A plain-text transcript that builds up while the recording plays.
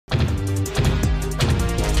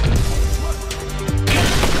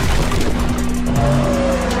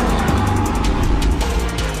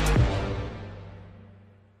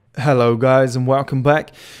Hello guys and welcome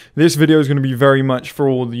back. This video is going to be very much for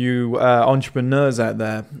all you entrepreneurs out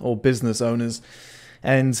there or business owners,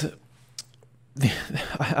 and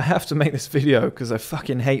I have to make this video because I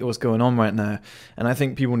fucking hate what's going on right now and I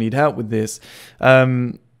think people need help with this.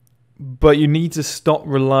 But you need to stop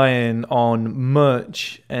relying on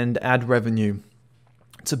merch and ad revenue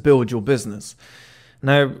to build your business.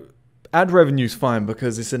 Now, ad revenue is fine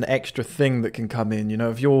because it's an extra thing that can come in. You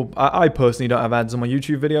know, if I personally don't have ads on my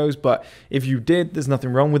YouTube videos, but if you did, there's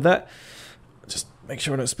nothing wrong with that. Just make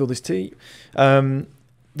sure I don't spill this tea.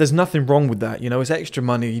 There's nothing wrong with that. You know, it's extra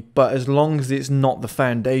money, but as long as it's not the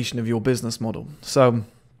foundation of your business model. So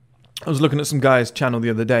I was looking at some guy's channel the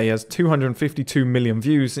other day. He has 252 million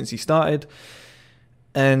views since he started.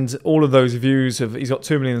 And all of those views he's got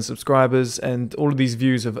 2 million subscribers, and all of these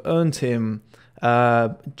views have earned him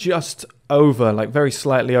just over, like very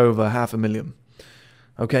slightly over 500,000.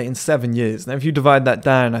 Okay, in 7 years. Now, if you divide that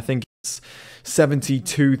down, I think it's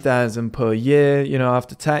 72,000 per year. You know,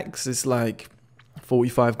 after tax, it's like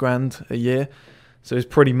 45 grand a year. So it's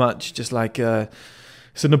pretty much just like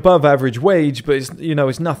it's an above average wage, but it's, you know,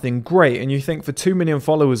 it's nothing great. And you think for 2 million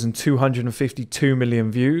followers and 252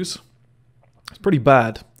 million views, it's pretty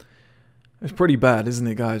bad. It's pretty bad, isn't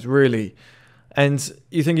it, guys? Really. And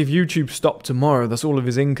you think if YouTube stopped tomorrow, that's all of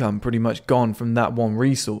his income pretty much gone from that one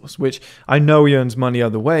resource, which I know he earns money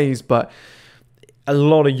other ways, but a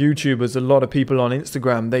lot of YouTubers, a lot of people on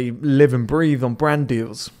Instagram, they live and breathe on brand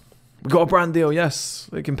deals. We got a brand deal, yes.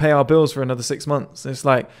 They can pay our bills for another 6 months. It's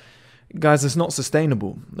like, guys, it's not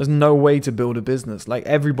sustainable. There's no way to build a business. Like,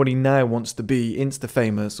 everybody now wants to be Insta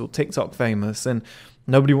famous or TikTok famous, and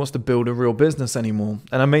nobody wants to build a real business anymore.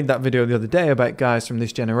 And I made that video the other day about guys from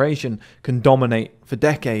this generation can dominate for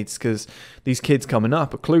decades because these kids coming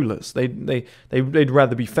up are clueless. They'd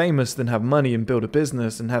rather be famous than have money and build a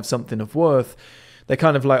business and have something of worth. They're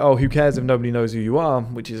kind of like, oh, who cares if nobody knows who you are,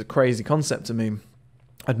 which is a crazy concept to me.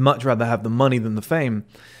 I'd much rather have the money than the fame,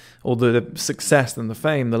 or the success than the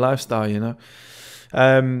fame, the lifestyle, you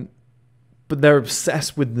know. But they're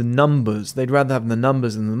obsessed with the numbers. They'd rather have the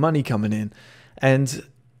numbers than the money coming in. And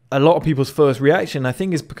a lot of people's first reaction, I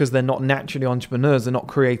think, is because they're not naturally entrepreneurs. They're not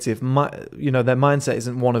creative. You know, their mindset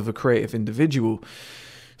isn't one of a creative individual.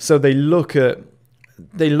 So they look at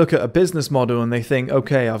a business model and they think,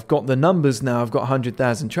 okay, I've got the numbers now. I've got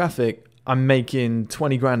 100,000 traffic. I'm making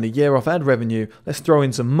 20 grand a year off ad revenue. Let's throw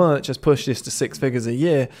in some merch. Let's push this to 6 figures a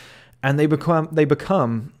year. And they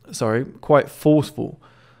become quite forceful.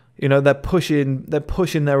 You know, they're pushing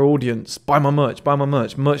their audience, buy my merch,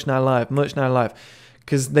 merch now live,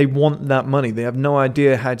 because they want that money. They have no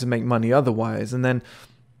idea how to make money otherwise. And then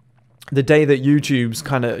the day that YouTube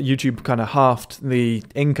kind of halved the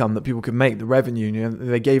income that people could make, the revenue, you know,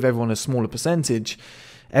 they gave everyone a smaller percentage.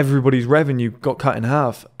 Everybody's revenue got cut in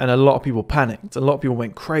half, and a lot of people panicked. A lot of people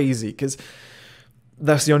went crazy because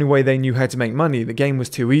that's the only way they knew how to make money. The game was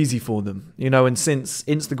too easy for them, you know. And since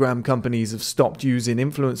Instagram companies have stopped using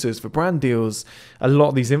influencers for brand deals, a lot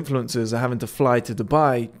of these influencers are having to fly to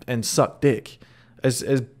Dubai and suck dick. As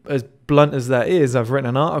blunt as that is, I've written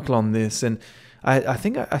an article on this, and I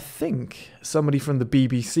think somebody from the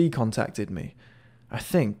BBC contacted me. I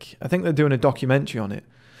think they're doing a documentary on it.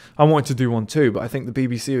 I wanted to do one too, but I think the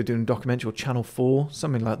BBC are doing a documentary, or Channel 4,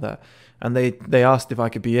 something like that. And they asked if I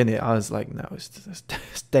could be in it. I was like, no,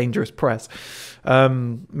 it's dangerous press.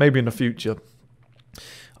 Maybe in the future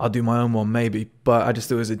I'll do my own one, maybe. But I just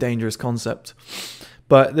thought it was a dangerous concept.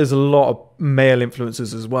 But there's a lot of male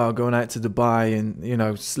influencers as well going out to Dubai and, you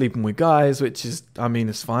know, sleeping with guys, which is, I mean,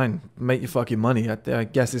 it's fine. Make your fucking money. I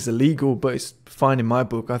guess it's illegal, but it's fine in my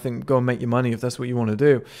book. I think go and make your money if that's what you want to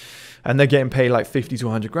do. And they're getting paid like 50 to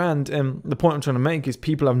 100 grand. And the point I'm trying to make is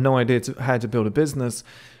people have no idea how to build a business.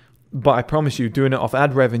 But I promise you, doing it off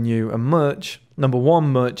ad revenue and merch, number one,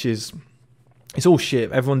 merch it's all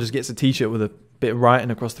shit. Everyone just gets a t-shirt with a bit of writing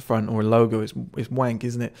across the front or a logo. It's wank,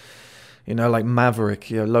 isn't it? You know, like Maverick,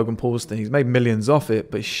 you know, Logan Paul's thing. He's made millions off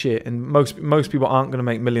it, but it's shit. And most people aren't going to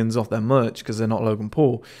make millions off their merch because they're not Logan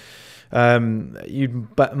Paul. You'd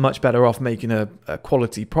much better off making a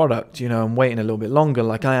quality product, you know, and waiting a little bit longer,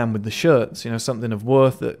 like I am with the shirts, you know, something of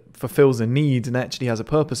worth that fulfills a need and actually has a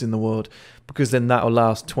purpose in the world, because then that'll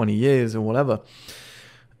last 20 years or whatever.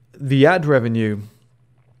 The ad revenue,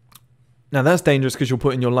 now that's dangerous because you're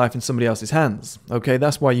putting your life in somebody else's hands. Okay,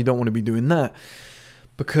 that's why you don't want to be doing that,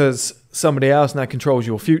 because somebody else now controls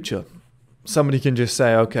your future. Somebody can just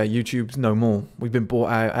say, okay, YouTube's no more. We've been bought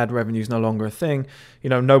out. Ad revenue's no longer a thing. You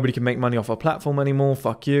know, nobody can make money off our platform anymore.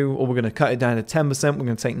 Fuck you. Or we're going to cut it down to 10%. We're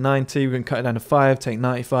going to take 90. We're going to cut it down to 5, take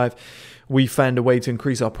 95. We found a way to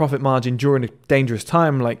increase our profit margin during a dangerous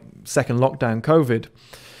time like second lockdown, COVID.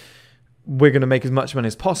 we're going to make as much money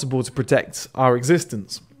as possible to protect our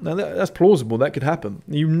existence. Now, that's plausible. That could happen.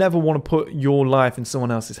 You never want to put your life in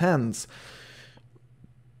someone else's hands.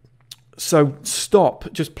 So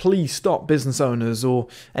stop. Just please stop, business owners or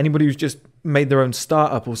anybody who's just made their own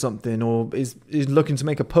startup or something, or is looking to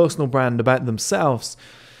make a personal brand about themselves.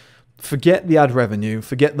 Forget the ad revenue.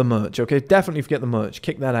 Forget the merch. Okay, definitely forget the merch.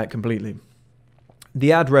 Kick that out completely.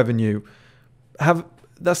 The ad revenue,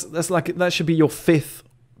 that should be your 5th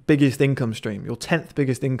biggest income stream, your 10th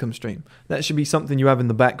biggest income stream. That should be something you have in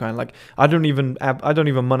the background. Like I don't even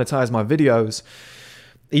monetize my videos,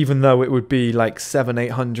 even though it would be like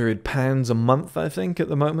 £700-800 a month, I think at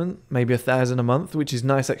the moment, maybe £1,000 a month, which is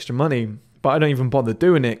nice extra money. But I don't even bother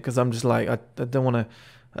doing it because I'm just like, I don't want to.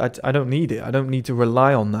 I don't need it. I don't need to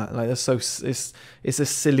rely on that. Like it's a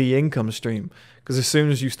silly income stream, because as soon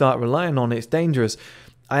as you start relying on it, it's dangerous.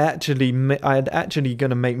 I'd actually going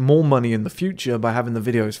to make more money in the future by having the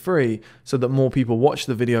videos free, so that more people watch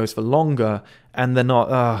the videos for longer, and they're not,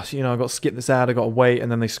 I've got to skip this ad, I've got to wait, and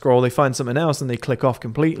then they scroll, they find something else, and they click off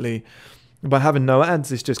completely. By having no ads,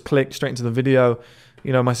 it's just click straight into the video.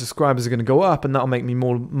 My subscribers are going to go up, and that'll make me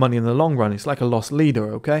more money in the long run. It's like a lost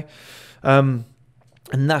leader, okay?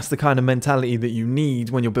 And that's the kind of mentality that you need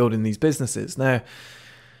when you're building these businesses. Now,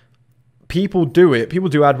 people do it. People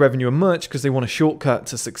do ad revenue and merch because they want a shortcut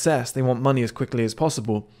to success. They want money as quickly as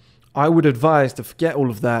possible. I would advise to forget all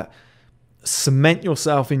of that. Cement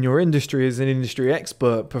yourself in your industry as an industry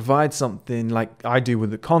expert. Provide something like I do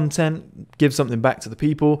with the content. Give something back to the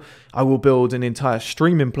people. I will build an entire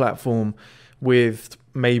streaming platform with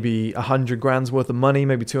maybe 100 grand's worth of money,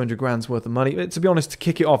 maybe 200 grand's worth of money. To be honest, to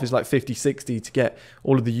kick it off is like 50, 60 to get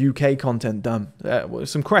all of the UK content done.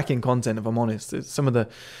 Some cracking content, if I'm honest. Some of the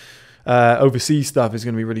overseas stuff is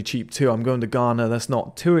going to be really cheap too. I'm going to Ghana. That's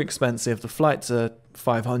not too expensive. The flights are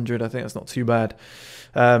 500. I think that's not too bad.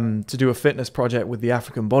 To do a fitness project with the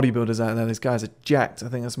African bodybuilders out there. These guys are jacked. I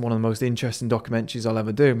think that's one of the most interesting documentaries I'll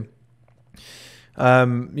ever do.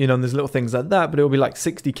 And there's little things like that, but it'll be like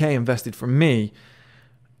 60k invested from me.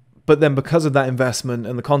 But then because of that investment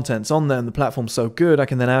and the content's on there and the platform's so good, I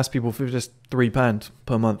can then ask people for just £3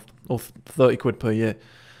 per month or 30 quid per year.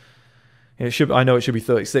 I know it should be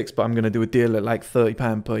 36, but I'm going to do a deal at like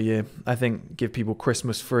 £30 per year. I think give people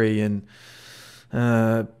Christmas free, and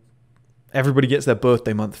everybody gets their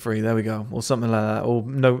birthday month free. There we go. Or something like that. Or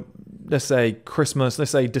no, let's say Christmas,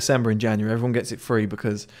 let's say December and January. Everyone gets it free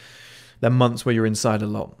because they're months where you're inside a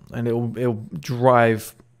lot, and it'll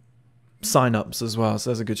drive sign-ups as well.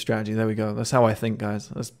 So that's a good strategy. There we go. That's how I think, guys.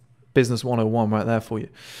 That's business 101 right there for you.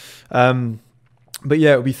 But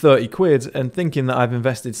yeah, it would be 30 quid, and thinking that I've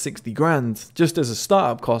invested 60 grand just as a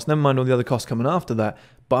startup cost, never mind all the other costs coming after that,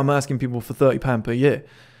 but I'm asking people for £30 per year.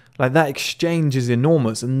 Like, that exchange is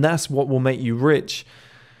enormous, and that's what will make you rich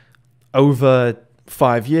over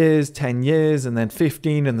 5 years, 10 years, and then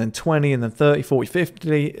 15, and then 20, and then 30, 40,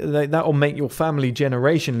 50. That will make your family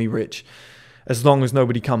generationally rich. As long as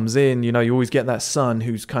nobody comes in, you always get that son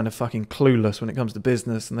who's kind of fucking clueless when it comes to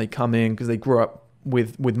business, and they come in because they grew up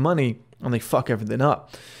with money and they fuck everything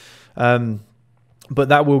up. But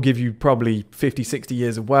that will give you probably 50, 60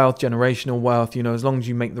 years of wealth, generational wealth, as long as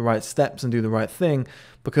you make the right steps and do the right thing,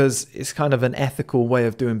 because it's kind of an ethical way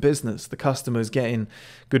of doing business. The customer's getting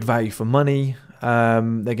good value for money.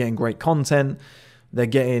 They're getting great content. They're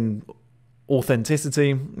getting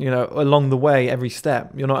authenticity, along the way, every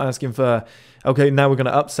step. You're not asking for, okay, now we're going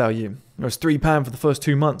to upsell you. It's £3 for the first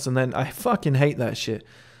 2 months. And then I fucking hate that shit.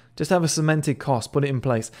 Just have a cemented cost, put it in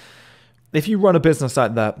place. If you run a business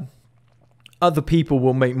like that, other people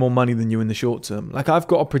will make more money than you in the short term. Like, I've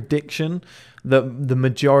got a prediction that the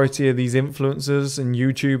majority of these influencers and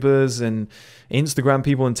YouTubers and Instagram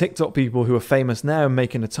people and TikTok people who are famous now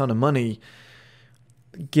making a ton of money,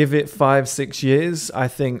 give it 5-6 years, I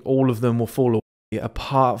think all of them will fall away,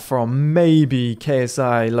 apart from maybe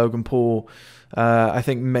KSI, Logan Paul. I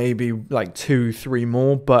think maybe like 2-3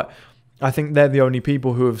 more, but I think they're the only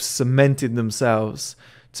people who have cemented themselves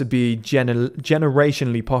to be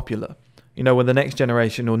generationally popular. Where the next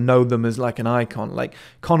generation will know them as like an icon. Like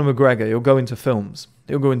Conor McGregor, he'll go into films,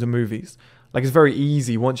 he'll go into movies. Like, it's very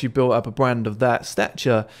easy once you build up a brand of that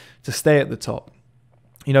stature to stay at the top.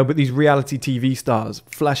 But these reality TV stars,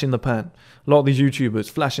 flash in the pan. A lot of these YouTubers,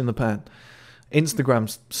 flash in the pan.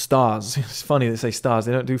 Instagram stars, it's funny they say stars,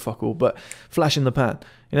 they don't do fuck all, but flash in the pan.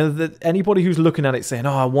 Anybody who's looking at it saying,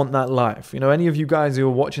 oh, I want that life. Any of you guys who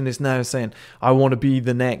are watching this now saying, I want to be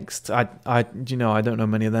the next, I don't know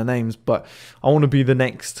many of their names, but I want to be the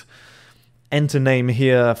next, enter name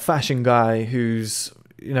here, fashion guy who's,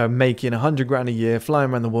 making 100 grand a year,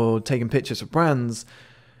 flying around the world, taking pictures for brands.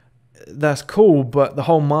 that's cool, but the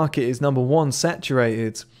whole market is, number one,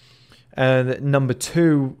 saturated, and number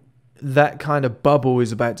two, that kind of bubble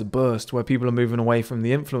is about to burst where people are moving away from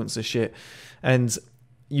the influencer shit. And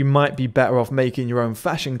you might be better off making your own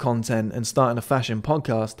fashion content and starting a fashion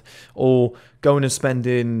podcast, or going and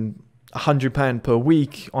spending £100 per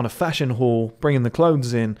week on a fashion haul, bringing the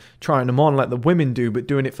clothes in, trying them on like the women do, but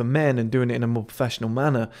doing it for men and doing it in a more professional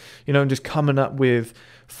manner, you know, and just coming up with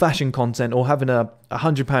fashion content, or having a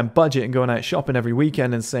 £100 budget and going out shopping every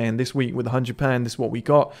weekend and saying, this week with £100, this is what we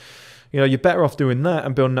got. You know, you're better off doing that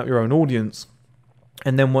and building up your own audience.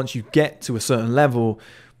 And then once you get to a certain level,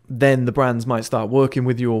 then the brands might start working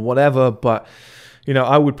with you or whatever. But, you know,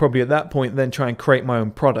 I would probably at that point then try and create my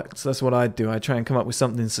own products. That's what I'd do. I try and come up with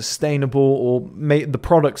something sustainable, or make the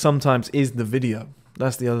product sometimes is the video.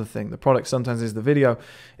 That's the other thing. The product sometimes is the video,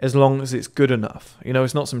 as long as it's good enough. You know,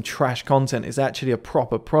 it's not some trash content. It's actually a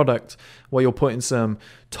proper product where you're putting some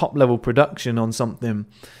top level production on something.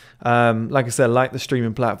 Like I said, like the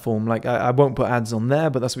streaming platform, like I won't put ads on there,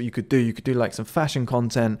 but that's what you could do. You could do like some fashion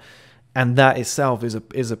content, and that itself is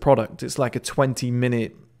a product. It's like a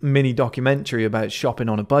 20-minute mini documentary about shopping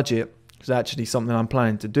on a budget. It's actually something I'm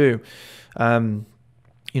planning to do.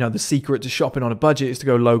 You know, the secret to shopping on a budget is to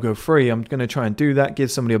go logo free. I'm going to try and do that,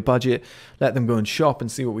 give somebody a budget, let them go and shop and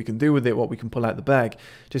see what we can do with it, what we can pull out the bag.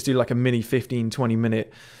 Just do like a mini 15-20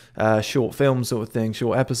 minute short film sort of thing,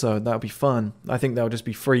 short episode. That would be fun. I think that would just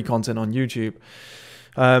be free content on YouTube.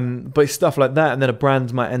 But stuff like that, and then a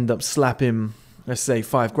brand might end up slapping, let's say,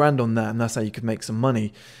 $5,000 on that, and that's how you could make some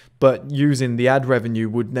money. But using the ad revenue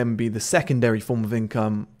would then be the secondary form of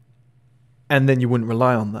income, and then you wouldn't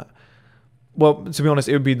rely on that. Well, to be honest,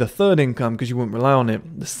 it would be the third income because you wouldn't rely on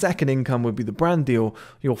it. The second income would be the brand deal.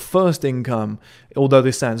 Your first income, although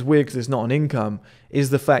this sounds weird because it's not an income, is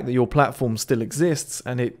the fact that your platform still exists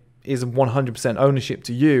and it is 100% ownership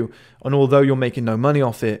to you. And although you're making no money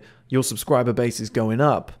off it, your subscriber base is going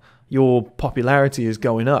up. Your popularity is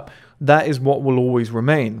going up. That is what will always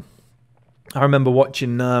remain. I remember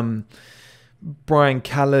watching Brian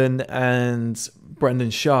Callen and Brendan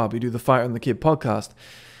Schaub, who do the Fighter and the Kid podcast.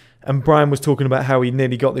 And Brian was talking about how he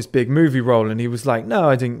nearly got this big movie role, and he was like, no,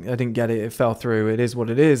 I didn't get it. It fell through. It is what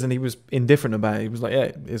it is. And he was indifferent about it. He was like, yeah,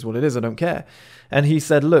 it is what it is. I don't care. And he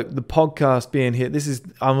said, look, the podcast being here,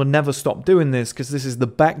 I will never stop doing this because this is the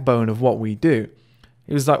backbone of what we do.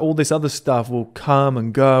 It was like all this other stuff will come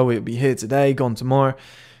and go. It'll be here today, gone tomorrow.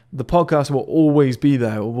 The podcast will always be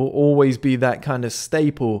there. It will always be that kind of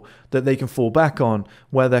staple that they can fall back on,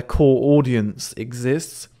 where their core audience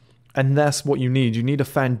exists. And that's what you need. You need a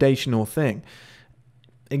foundational thing.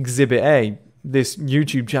 Exhibit A, this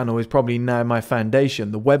YouTube channel is probably now my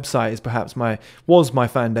foundation. The website is perhaps was my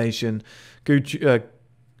foundation. GooTube,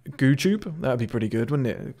 that would be pretty good, wouldn't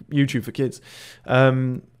it? YouTube for kids.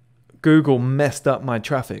 Google messed up my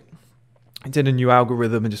traffic. It did a new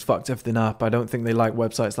algorithm and just fucked everything up. I don't think they like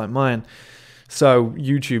websites like mine. So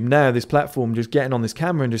YouTube now, this platform, just getting on this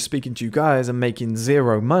camera and just speaking to you guys and making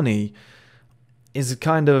zero money is a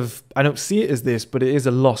kind of, I don't see it as this, but it is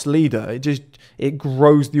a lost leader. It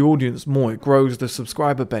grows the audience more. It grows the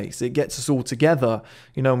subscriber base. It gets us all together,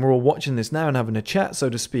 you know, and we're all watching this now and having a chat, so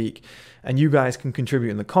to speak. And you guys can contribute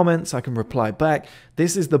in the comments. I can reply back.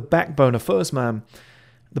 This is the backbone of First Man.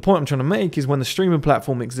 The point I'm trying to make is when the streaming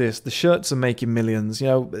platform exists, the shirts are making millions. You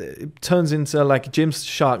know, it turns into like a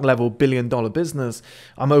Gymshark level $1 billion business.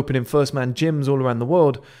 I'm opening First Man gyms all around the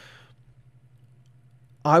world.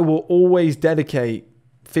 I will always dedicate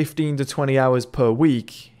 15 to 20 hours per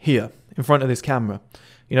week here in front of this camera.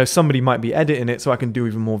 You know, somebody might be editing it so I can do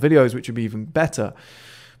even more videos, which would be even better.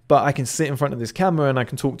 But I can sit in front of this camera and I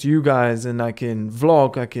can talk to you guys and I can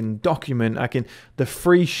vlog, I can document, the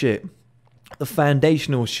free shit, the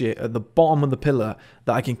foundational shit at the bottom of the pillar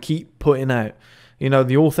that I can keep putting out. You know,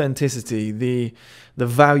 the authenticity, the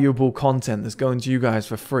valuable content that's going to you guys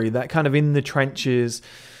for free, that kind of in the trenches.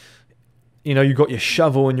 You know, you got your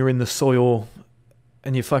shovel and you're in the soil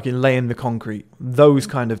and you're fucking laying the concrete. Those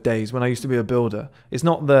kind of days when I used to be a builder. It's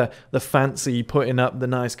not the fancy putting up the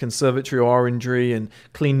nice conservatory or orangery and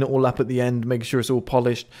cleaning it all up at the end, making sure it's all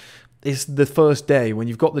polished. It's the first day when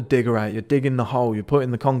you've got the digger out, you're digging the hole, you're putting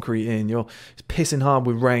the concrete in, it's pissing hard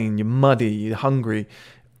with rain, you're muddy, you're hungry.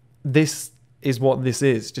 This is what this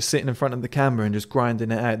is, just sitting in front of the camera and just grinding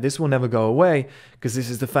it out. This will never go away because this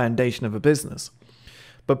is the foundation of a business.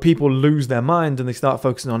 But people lose their mind and they start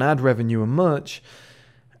focusing on ad revenue and merch,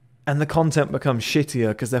 and the content becomes shittier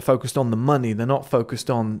because they're focused on the money. They're not focused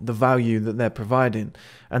on the value that they're providing.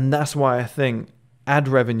 And that's why I think ad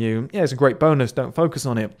revenue, yeah, it's a great bonus. Don't focus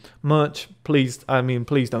on it. Merch, please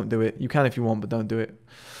don't do it. You can if you want, but don't do it.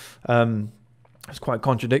 It's quite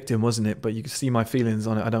contradicting, wasn't it? But you can see my feelings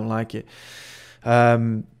on it. I don't like it.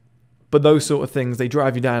 But those sort of things, they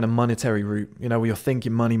drive you down a monetary route, you know, where you're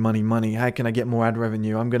thinking money, money, money. How can I get more ad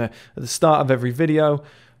revenue? I'm going to, at the start of every video,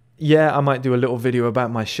 yeah, I might do a little video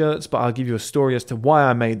about my shirts, but I'll give you a story as to why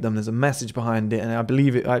I made them. There's a message behind it, and I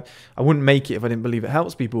believe it. I wouldn't make it if I didn't believe it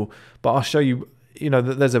helps people, but I'll show you, you know,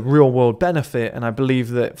 that there's a real world benefit, and I believe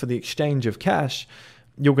that for the exchange of cash,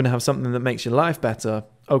 you're going to have something that makes your life better.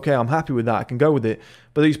 Okay, I'm happy with that. I can go with it.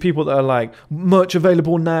 But these people that are like, merch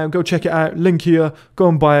available now, go check it out, link here, go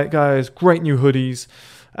and buy it, guys. Great new hoodies.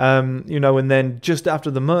 You know, and then just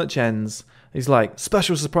after the merch ends, he's like,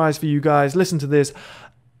 special surprise for you guys. Listen to this.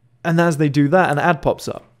 And as they do that, an ad pops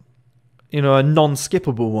up, you know, a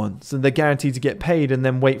non-skippable one. So they're guaranteed to get paid and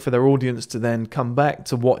then wait for their audience to then come back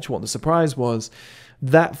to watch what the surprise was.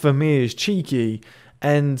 That for me is cheeky.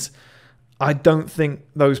 And I don't think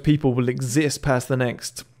those people will exist past the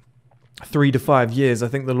next 3 to 5 years. I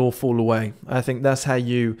think they'll all fall away. I think that's how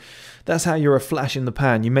you're a flash in the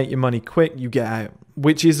pan. You make your money quick, you get out,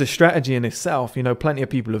 which is a strategy in itself. You know, plenty of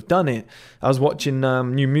people have done it. I was watching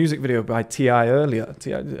new music video by T.I. earlier.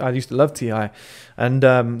 I used to love T.I. and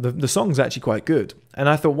the song's actually quite good. And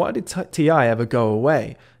I thought, why did T.I. ever go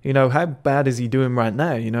away? You know, how bad is he doing right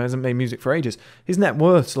now? You know, hasn't made music for ages. His net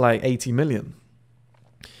worth's like 80 million.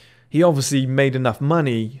 He obviously made enough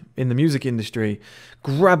money in the music industry,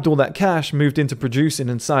 grabbed all that cash, moved into producing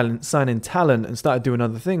and signing talent and started doing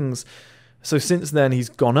other things. So since then, he's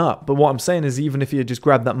gone up. But what I'm saying is, even if he had just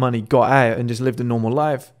grabbed that money, got out and just lived a normal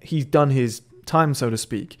life, he's done his time, so to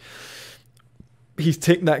speak. He's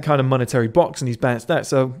ticked that kind of monetary box and he's bounced out.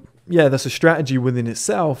 So yeah, that's a strategy within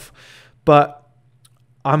itself. But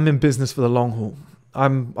I'm in business for the long haul. I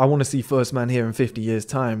want to see First Man Here in 50 years'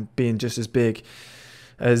 time being just as big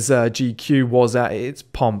as GQ was at its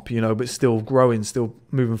pomp, you know, but still growing, still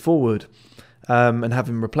moving forward, and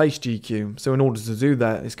having replaced GQ. So in order to do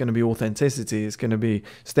that, it's going to be authenticity. It's going to be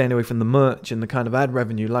staying away from the merch and the kind of ad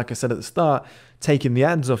revenue. Like I said at the start, taking the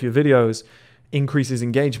ads off your videos increases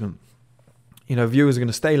engagement. You know, viewers are going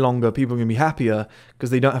to stay longer. People are going to be happier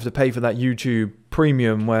because they don't have to pay for that YouTube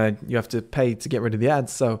premium where you have to pay to get rid of the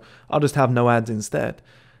ads. So I'll just have no ads instead.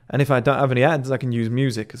 And if I don't have any ads, I can use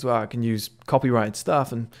music as well. I can use copyrighted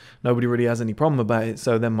stuff and nobody really has any problem about it.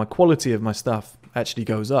 So then my quality of my stuff actually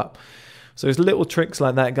goes up. So it's little tricks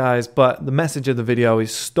like that, guys. But the message of the video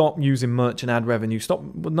is stop using merch and ad revenue.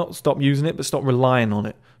 Not stop using it, but stop relying on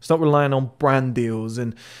it. Stop relying on brand deals.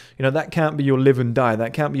 And, you know, that can't be your live and die.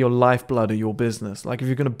 That can't be your lifeblood of your business. Like if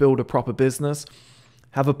you're going to build a proper business,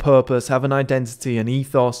 have a purpose, have an identity, an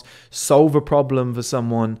ethos, solve a problem for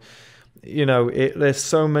someone. You know, there's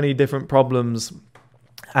so many different problems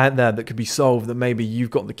out there that could be solved that maybe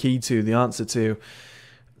you've got the key to, the answer to.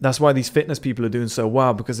 That's why these fitness people are doing so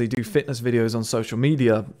well, because they do fitness videos on social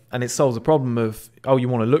media and it solves the problem of, oh, you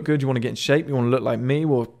want to look good, you want to get in shape, you want to look like me?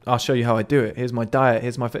 Well, I'll show you how I do it. Here's my diet,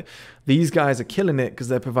 here's my fit. These guys are killing it because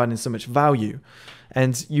they're providing so much value.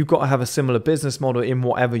 And you've got to have a similar business model in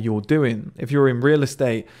whatever you're doing. If you're in real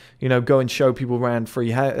estate, you know, go and show people around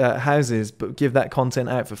free houses, but give that content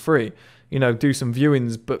out for free. You know, do some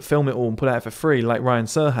viewings, but film it all and put it out for free, like Ryan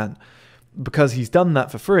Serhant. Because he's done that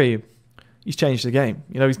for free, he's changed the game.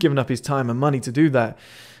 You know, he's given up his time and money to do that.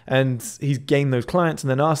 And he's gained those clients and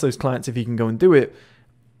then asked those clients if he can go and do it.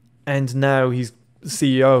 And now he's the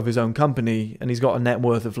CEO of his own company and he's got a net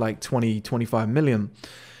worth of like 20, 25 million.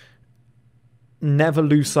 Never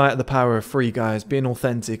lose sight of the power of free, guys. Being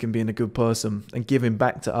authentic and being a good person and giving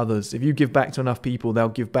back to others. If you give back to enough people, they'll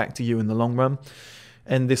give back to you in the long run.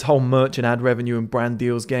 And this whole merch and ad revenue and brand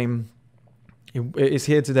deals game, it's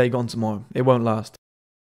here today, gone tomorrow. It won't last.